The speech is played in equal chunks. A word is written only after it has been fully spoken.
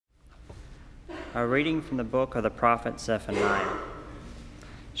A reading from the book of the prophet Zephaniah.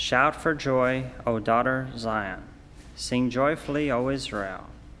 Shout for joy, O daughter Zion. Sing joyfully, O Israel.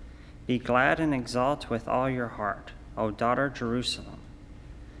 Be glad and exult with all your heart, O daughter Jerusalem.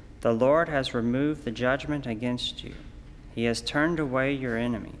 The Lord has removed the judgment against you. He has turned away your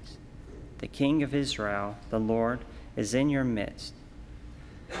enemies. The King of Israel, the Lord, is in your midst.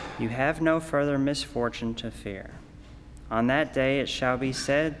 You have no further misfortune to fear. On that day it shall be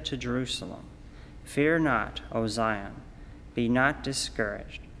said to Jerusalem, Fear not, O Zion, be not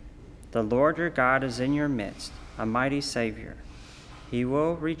discouraged. The Lord your God is in your midst, a mighty Savior. He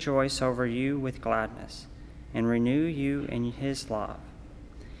will rejoice over you with gladness and renew you in his love.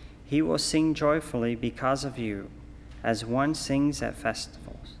 He will sing joyfully because of you, as one sings at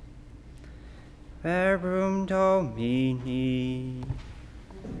festivals. Verbum Domini.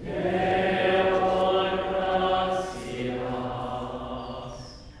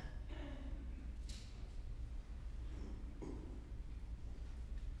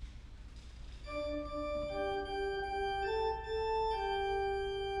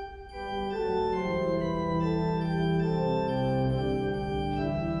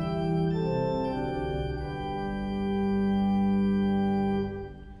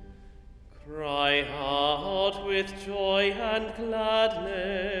 With joy and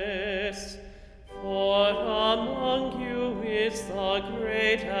gladness, for among you is the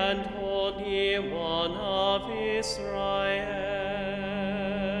great and holy one of Israel.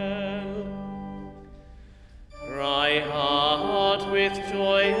 Cry out with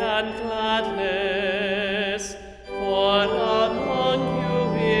joy and gladness, for among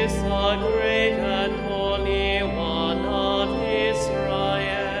you is the great and holy one of Israel.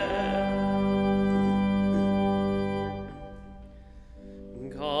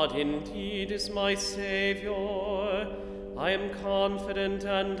 God indeed is my Savior. I am confident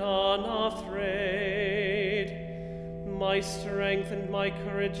and unafraid. My strength and my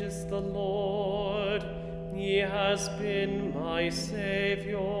courage is the Lord. He has been my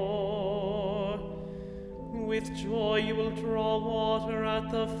Savior. With joy you will draw water at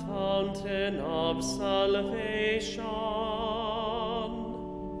the fountain of salvation.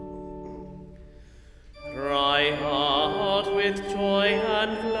 Cry out with joy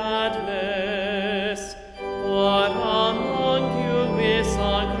and gladness, for among you is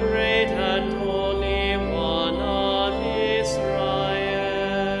a great and holy one of Israel.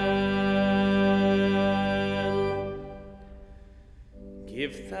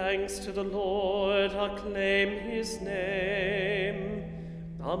 Give thanks to the Lord, acclaim his name.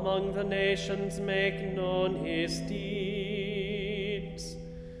 Among the nations make known his deeds.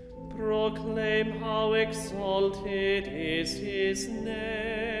 Proclaim how exalted is his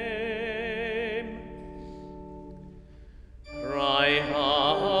name. Cry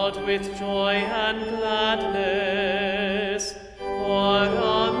out with joy and gladness, for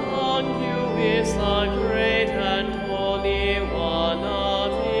among you is the great and holy one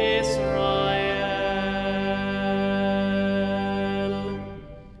of Israel.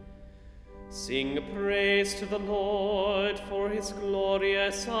 Sing praise to the Lord for his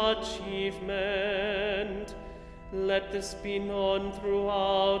glorious achievement. Let this be known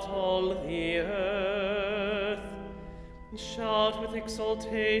throughout all the earth. Shout with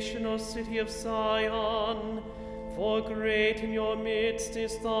exultation, O city of Zion, for great in your midst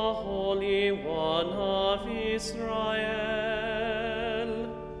is the Holy One of Israel.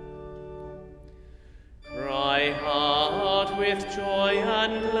 Cry out with joy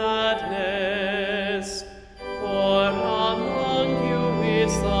and gladness, for among you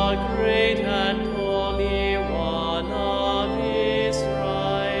is the great and holy one of Israel.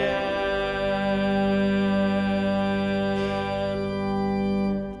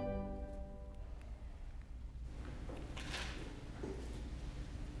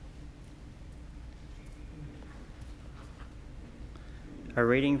 A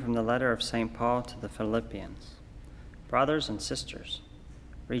reading from the letter of St. Paul to the Philippians. Brothers and sisters,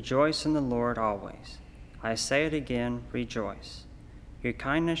 rejoice in the Lord always. I say it again, rejoice. Your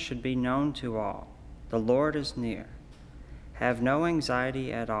kindness should be known to all. The Lord is near. Have no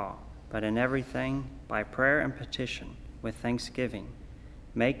anxiety at all, but in everything, by prayer and petition, with thanksgiving,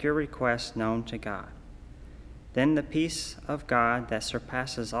 make your requests known to God. Then the peace of God that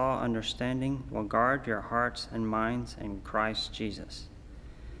surpasses all understanding will guard your hearts and minds in Christ Jesus.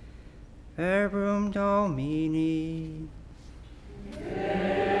 Verbum Domini.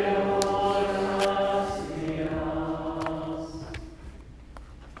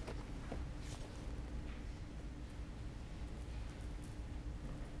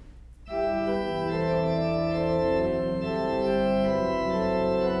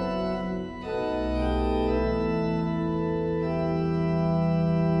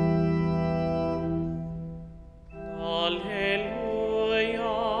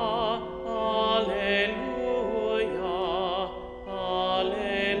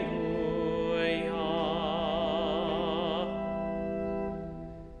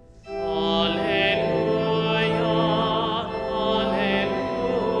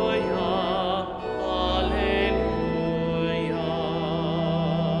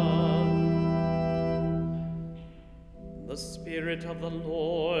 The Spirit of the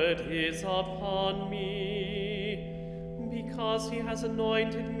Lord is upon me, because he has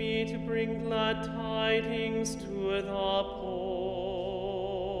anointed me to bring glad tidings to the poor.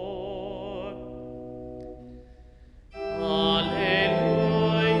 Alleluia,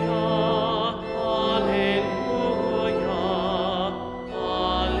 alleluia,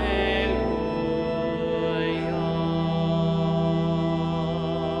 alleluia.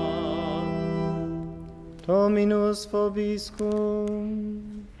 Dominus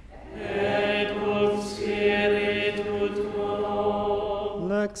vobiscum. Et cum spiritu tuo.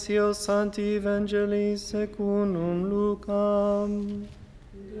 Lectio Sancti Evangelii secundum Lucam.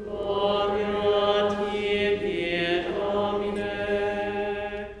 Gloria tibi,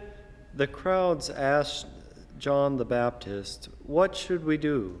 Domine. The crowds asked John the Baptist, "What should we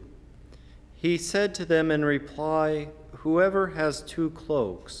do?" He said to them in reply, "Whoever has 2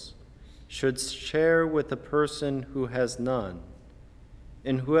 cloaks should share with the person who has none,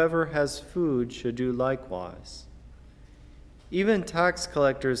 and whoever has food should do likewise." Even tax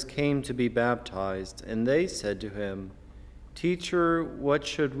collectors came to be baptized, and they said to him, "Teacher, what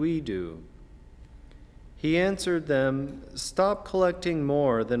should we do?" He answered them, "Stop collecting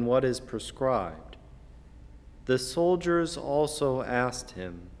more than what is prescribed." The soldiers also asked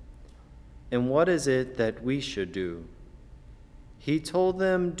him, "And what is it that we should do?" He told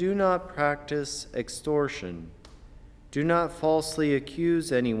them, "Do not practice extortion. Do not falsely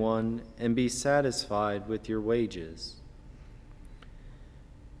accuse anyone, and be satisfied with your wages."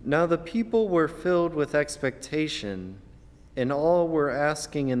 Now the people were filled with expectation, and all were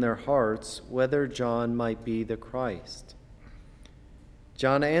asking in their hearts whether John might be the Christ.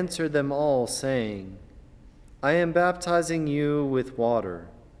 John answered them all, saying, "I am baptizing you with water,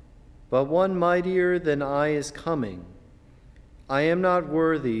 but one mightier than I is coming. I am not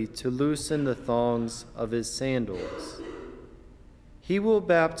worthy to loosen the thongs of his sandals. He will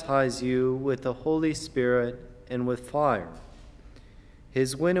baptize you with the Holy Spirit and with fire.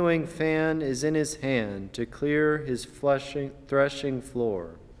 His winnowing fan is in his hand to clear his threshing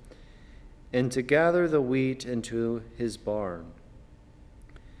floor, and to gather the wheat into his barn.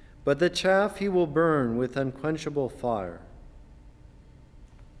 But the chaff he will burn with unquenchable fire."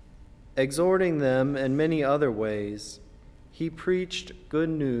 Exhorting them in many other ways, he preached good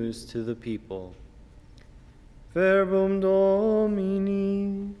news to the people. Verbum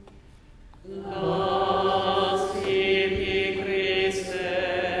Domini. Laus tibi Christe.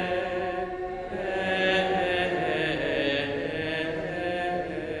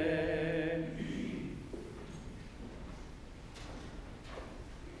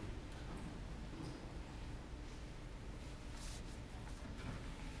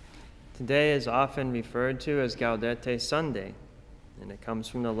 Today is often referred to as Gaudete Sunday, and it comes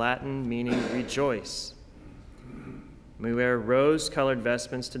from the Latin meaning rejoice. We wear rose-colored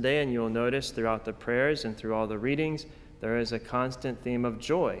vestments today, and you'll notice throughout the prayers and through all the readings, there is a constant theme of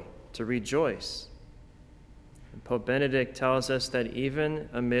joy, to rejoice. And Pope Benedict tells us that even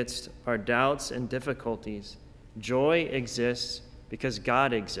amidst our doubts and difficulties, joy exists because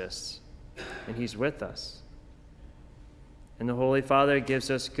God exists, and he's with us. And the Holy Father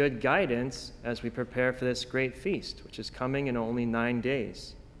gives us good guidance as we prepare for this great feast, which is coming in only 9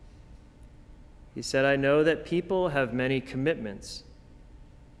 days. He said, "I know that people have many commitments,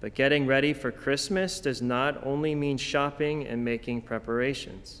 but getting ready for Christmas does not only mean shopping and making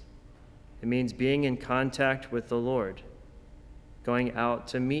preparations. It means being in contact with the Lord, going out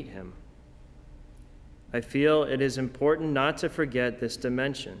to meet him. I feel it is important not to forget this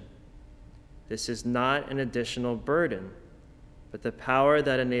dimension. This is not an additional burden, but the power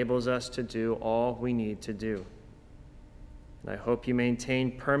that enables us to do all we need to do. And I hope you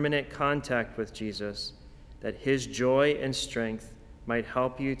maintain permanent contact with Jesus, that his joy and strength might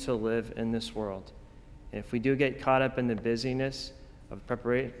help you to live in this world. And if we do get caught up in the busyness of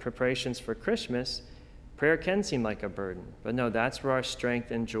preparations for Christmas, prayer can seem like a burden. But no, that's where our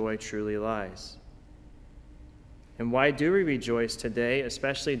strength and joy truly lies. And why do we rejoice today,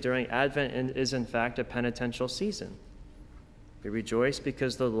 especially during Advent, and is in fact a penitential season? We rejoice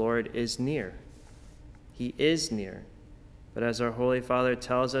because the Lord is near. He is near. But as our Holy Father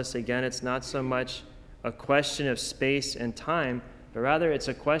tells us, again, it's not so much a question of space and time, but rather it's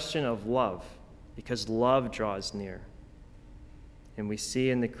a question of love, because love draws near. And we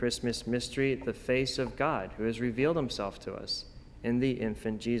see in the Christmas mystery the face of God, who has revealed himself to us in the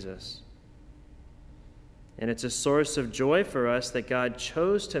infant Jesus. And it's a source of joy for us that God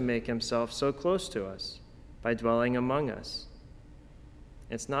chose to make himself so close to us by dwelling among us.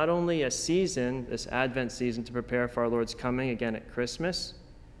 It's not only a season, this Advent season, to prepare for our Lord's coming again at Christmas,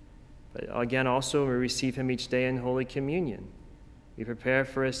 But again, also, we receive him each day in Holy Communion. We prepare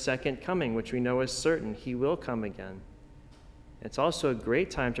for his second coming, which we know is certain. He will come again. It's also a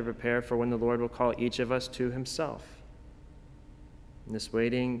great time to prepare for when the Lord will call each of us to himself. And this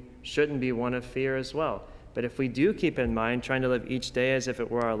waiting shouldn't be one of fear as well. But if we do keep in mind trying to live each day as if it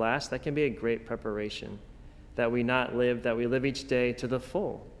were our last, that can be a great preparation. That we live each day to the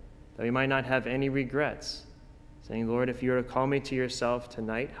full, that we might not have any regrets. Saying, Lord, if you were to call me to yourself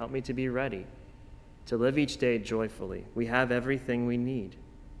tonight, help me to be ready, to live each day joyfully. We have everything we need.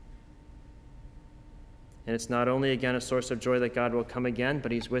 And it's not only, again, a source of joy that God will come again,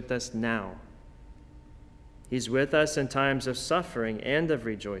 but he's with us now. He's with us in times of suffering and of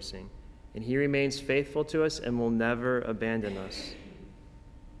rejoicing, and he remains faithful to us and will never abandon us.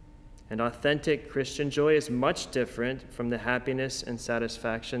 And authentic Christian joy is much different from the happiness and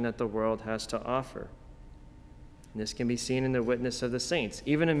satisfaction that the world has to offer. And this can be seen in the witness of the saints.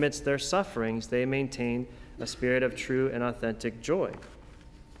 Even amidst their sufferings, they maintain a spirit of true and authentic joy.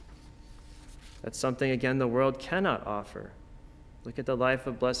 That's something, again, the world cannot offer. Look at the life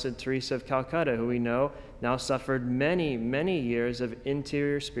of Blessed Teresa of Calcutta, who we know now suffered many, many years of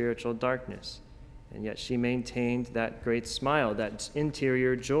interior spiritual darkness. And yet she maintained that great smile, that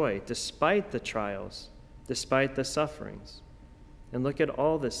interior joy, despite the trials, despite the sufferings. And look at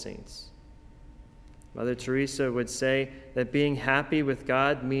all the saints. Mother Teresa would say that being happy with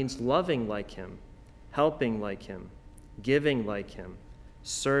God means loving like him, helping like him, giving like him,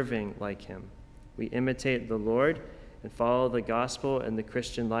 serving like him. We imitate the Lord and follow the gospel and the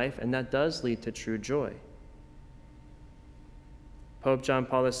Christian life, and that does lead to true joy. Pope John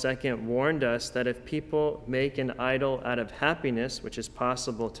Paul II warned us that if people make an idol out of happiness, which is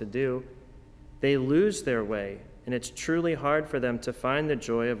possible to do, they lose their way, and it's truly hard for them to find the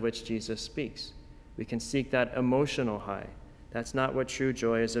joy of which Jesus speaks. We can seek that emotional high. That's not what true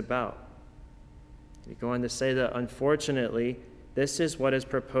joy is about. We go on to say that, unfortunately, this is what is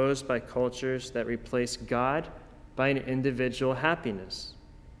proposed by cultures that replace God by an individual happiness.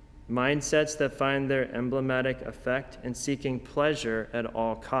 Mindsets that find their emblematic effect in seeking pleasure at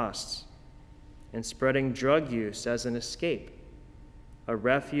all costs and spreading drug use as an escape, a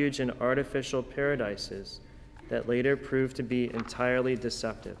refuge in artificial paradises that later prove to be entirely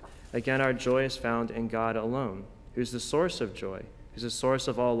deceptive. Again, our joy is found in God alone, who's the source of joy, who's the source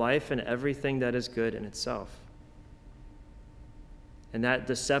of all life and everything that is good in itself. And that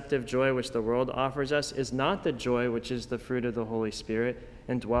deceptive joy which the world offers us is not the joy which is the fruit of the Holy Spirit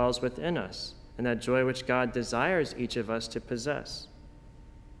and dwells within us, and that joy which God desires each of us to possess.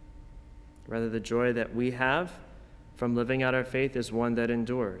 Rather, the joy that we have from living out our faith is one that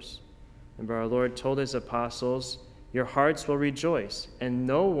endures. Remember, our Lord told his apostles, your hearts will rejoice, and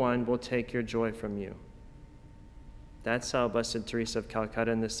no one will take your joy from you. That's how Blessed Teresa of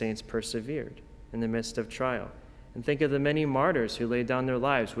Calcutta and the saints persevered in the midst of trial. And think of the many martyrs who laid down their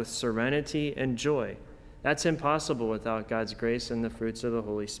lives with serenity and joy. That's impossible without God's grace and the fruits of the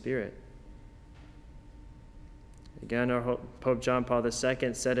Holy Spirit. Again, our Pope John Paul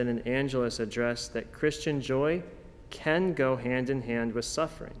II said in an Angelus address that Christian joy can go hand in hand with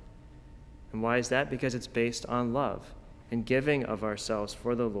suffering. And why is that? Because it's based on love and giving of ourselves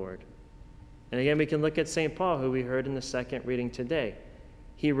for the Lord. And again, we can look at St. Paul, who we heard in the second reading today.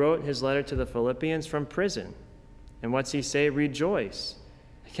 He wrote his letter to the Philippians from prison. And what's he say? Rejoice.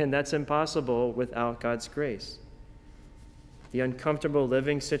 Again, that's impossible without God's grace. The uncomfortable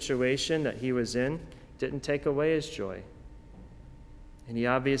living situation that he was in didn't take away his joy. And he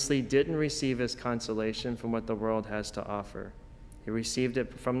obviously didn't receive his consolation from what the world has to offer. He received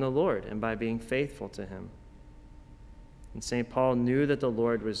it from the Lord and by being faithful to him. And St. Paul knew that the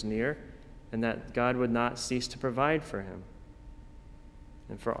Lord was near and that God would not cease to provide for him.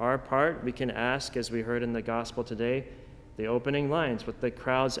 And for our part, we can ask, as we heard in the gospel today, the opening lines, what the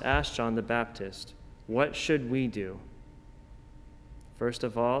crowds asked John the Baptist, what should we do? First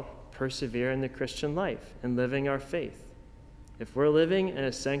of all, persevere in the Christian life and living our faith. If we're living in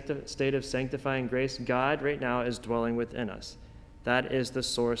a state of sanctifying grace, God right now is dwelling within us. That is the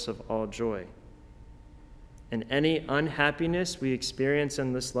source of all joy. And any unhappiness we experience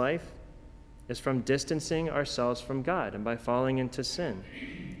in this life is from distancing ourselves from God and by falling into sin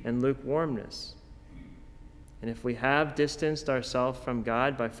and lukewarmness. And if we have distanced ourselves from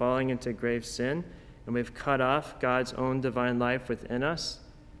God by falling into grave sin, and we've cut off God's own divine life within us,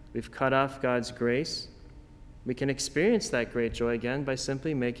 we've cut off God's grace, we can experience that great joy again by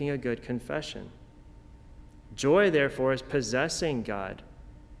simply making a good confession. Joy, therefore, is possessing God,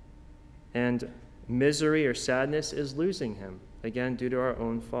 and misery or sadness is losing him, again, due to our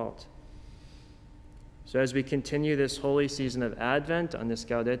own fault. So as we continue this holy season of Advent on this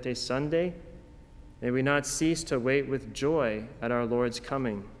Gaudete Sunday, may we not cease to wait with joy at our Lord's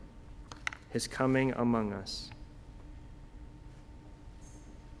coming, his coming among us.